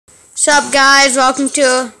What's up, guys? Welcome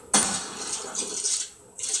to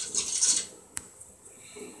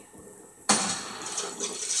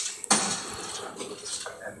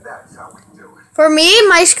For me,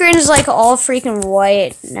 my screen is like all freaking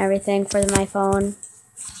white and everything for my phone.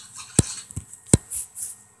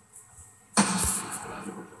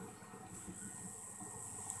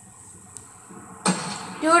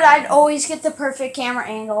 Dude, I'd always get the perfect camera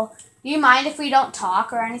angle. Do you mind if we don't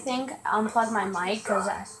talk or anything? Unplug my mic,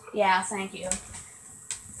 yeah, thank you.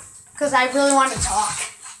 Because I really want to talk.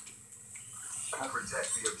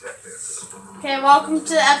 Okay, welcome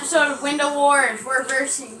to the episode of Window Wars. We're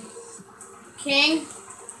versing King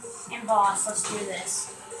and Boss. Let's do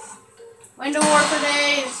this. Window War for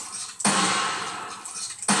days.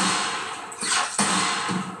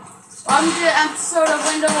 Welcome to the episode of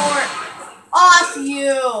Window War. Off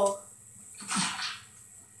you!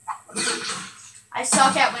 I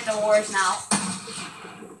suck at Window Wars now.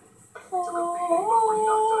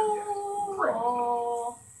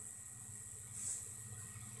 Oh.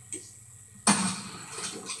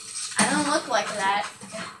 I don't look like that.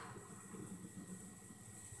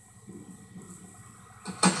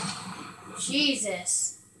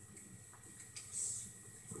 Jesus.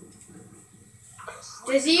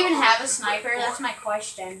 Does he even have a sniper? That's my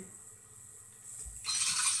question.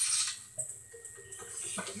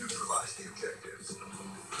 Neutralize the objectives.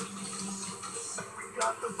 We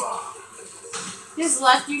got the bomb. Just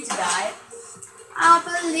left you to die. I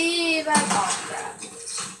believe I crap.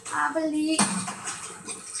 I believe.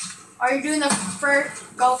 Are you doing the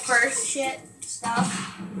go first shit stuff?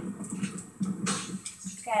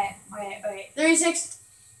 Okay, wait. 36.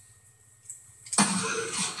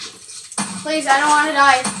 Please, I don't want to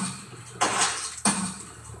die.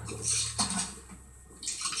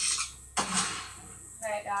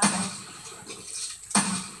 Okay, got it.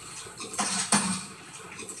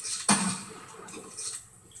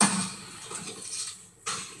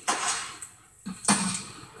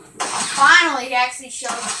 Finally, he actually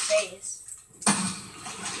showed his face.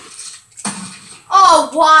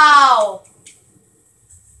 Oh, wow!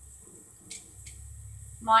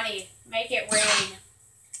 Money. Make it rain.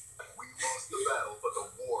 We lost the battle, but the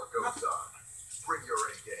war goes on. Bring your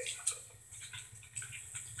A game.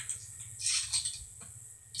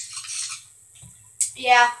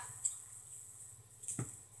 Yeah.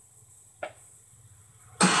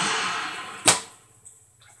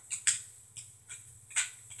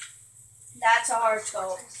 That's a hard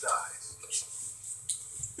scope.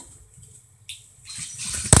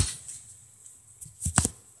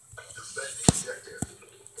 Defend the objective.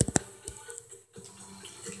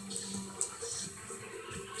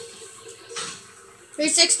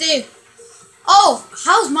 $360. Oh,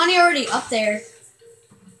 how's money already up there?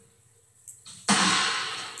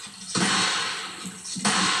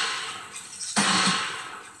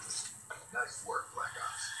 Nice work, Black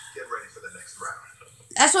Ops. Get ready for the next round.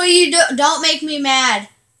 That's what you do. Don't make me mad.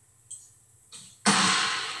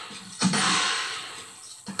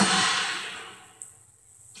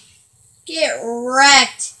 Get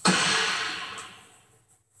wrecked.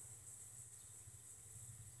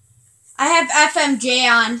 I have FMJ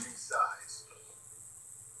on.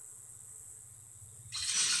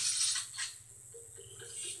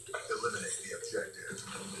 Eliminate the objective.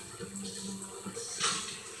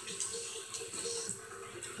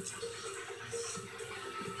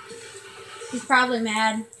 He's probably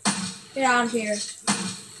mad. Get out of here.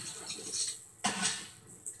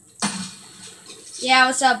 Yeah,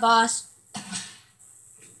 what's up, boss?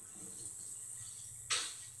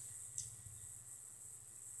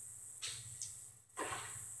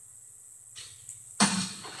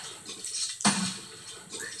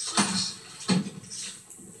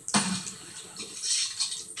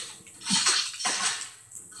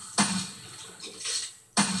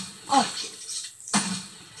 Oh.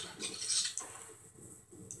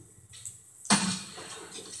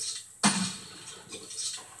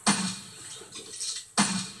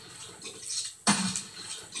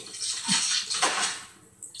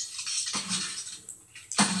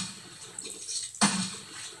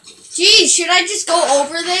 Geez, should I just go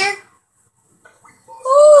over there? Ooh.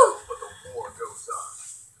 But the war goes on.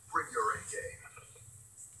 Bring your A game.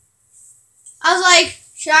 I was like,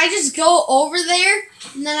 should I just go over there?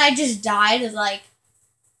 And then I just died. Like,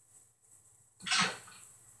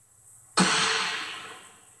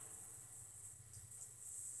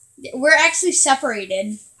 we're actually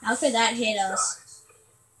separated. How could that hit us?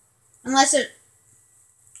 Unless it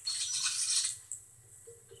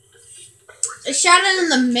shot it in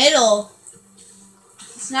the middle.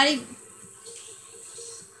 It's not even.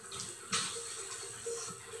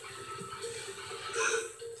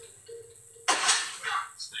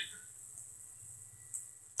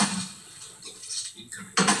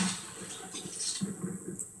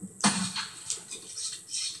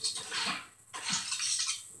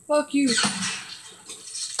 Fuck you.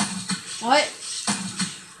 What?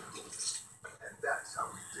 And that's how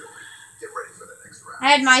we do it. Get ready for the next round. I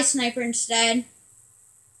had my sniper instead.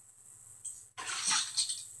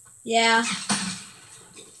 Yeah.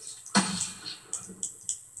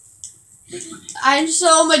 I'm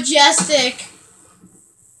so majestic.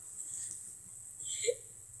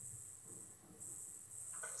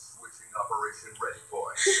 Switching operation ready,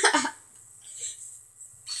 boy.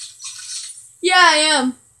 Yeah, I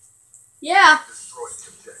am. Yeah. Destroy the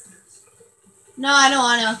objectives. No, I don't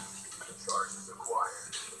wanna. Charges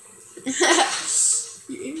acquired.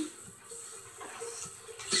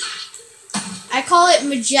 I call it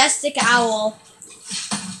Majestic Owl.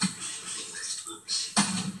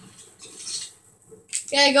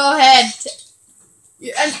 Okay, go ahead.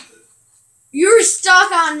 You're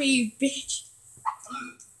stuck on me, bitch.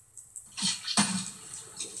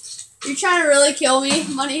 You're trying to really kill me,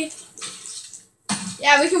 Money?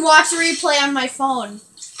 Yeah, we can watch the replay on my phone.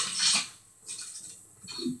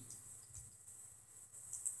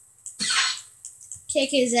 Kick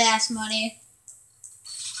his ass, Money.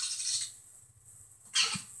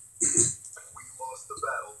 We lost the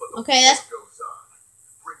battle, but the Okay, that's... war goes on.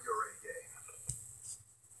 Bring your A game.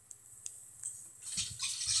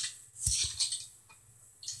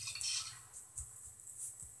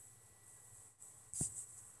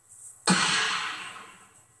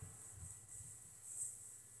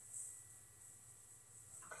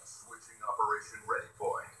 Switching operation ready,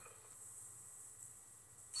 boy.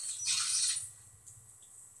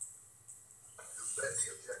 Defend the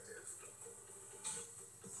objective.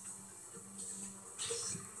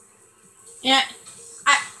 Yeah,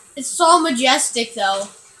 it's so majestic, though.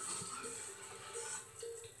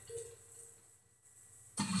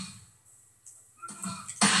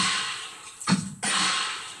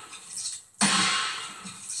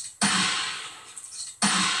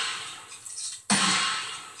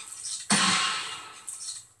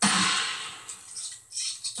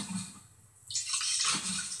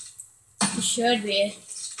 It should be.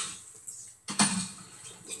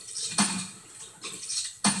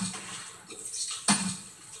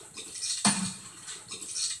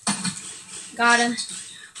 Got him.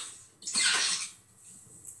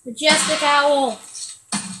 Majestic Owl.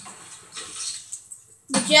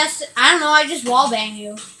 Majestic. I don't know. I just wallbang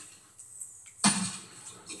you.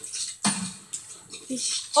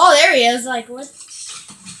 Oh, there he is. Like, what?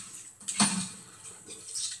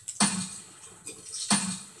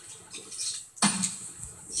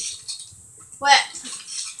 What?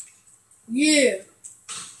 Yeah.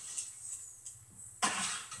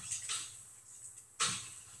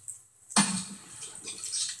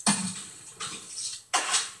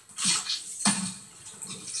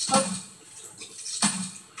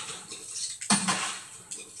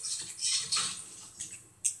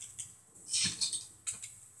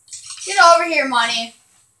 Get over here, Money.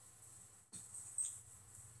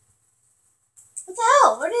 What the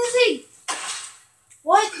hell? What is he?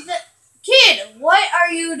 What the... Kid, what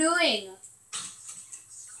are you doing?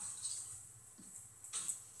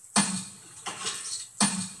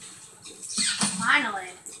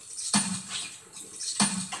 Finally.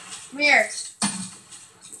 Come here.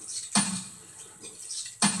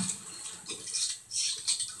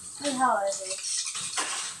 What the hell is he?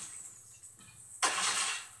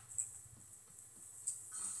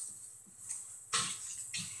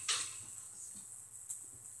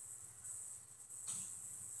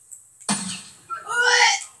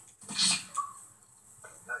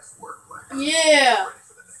 Nice work, Black. Yeah. Ready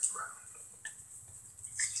for the next round.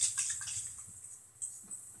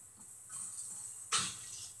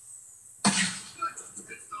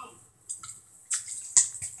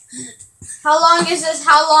 How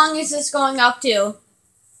long is this going up to?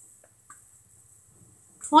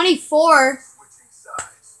 24. Switching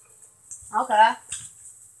sides. Okay.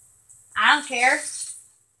 I don't care.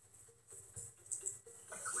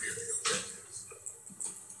 Clear the objectives.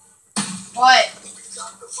 What? We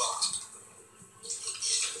got the bomb.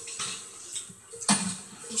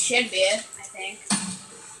 It should be, I think.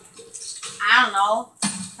 I don't know.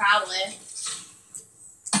 Probably.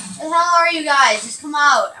 Where the hell are you guys? Just come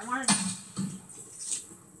out. I want to...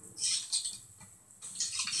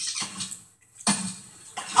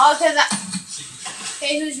 Oh, because I...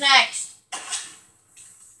 Okay, who's next?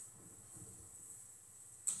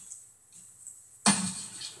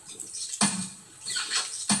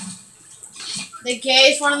 The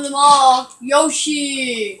gayest one of them all.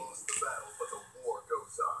 Yoshi! Lost the battle, but the war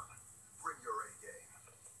goes on. Bring your A game.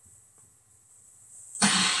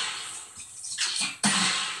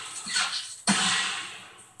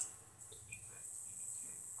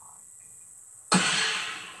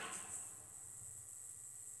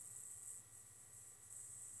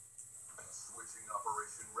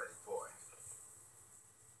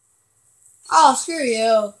 Oh, screw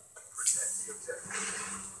you. Protect the objective.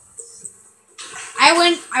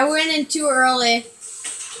 I went in too early.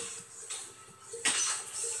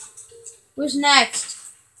 Who's next?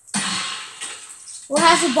 Who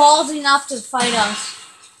has the balls enough to fight us?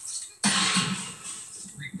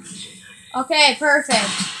 Okay, perfect. And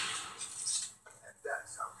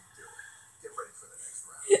that's how we do it. Get ready for the next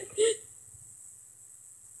round.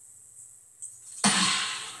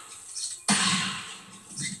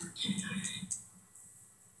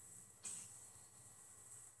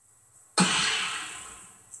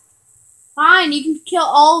 Fine, you can kill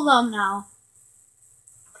all of them now.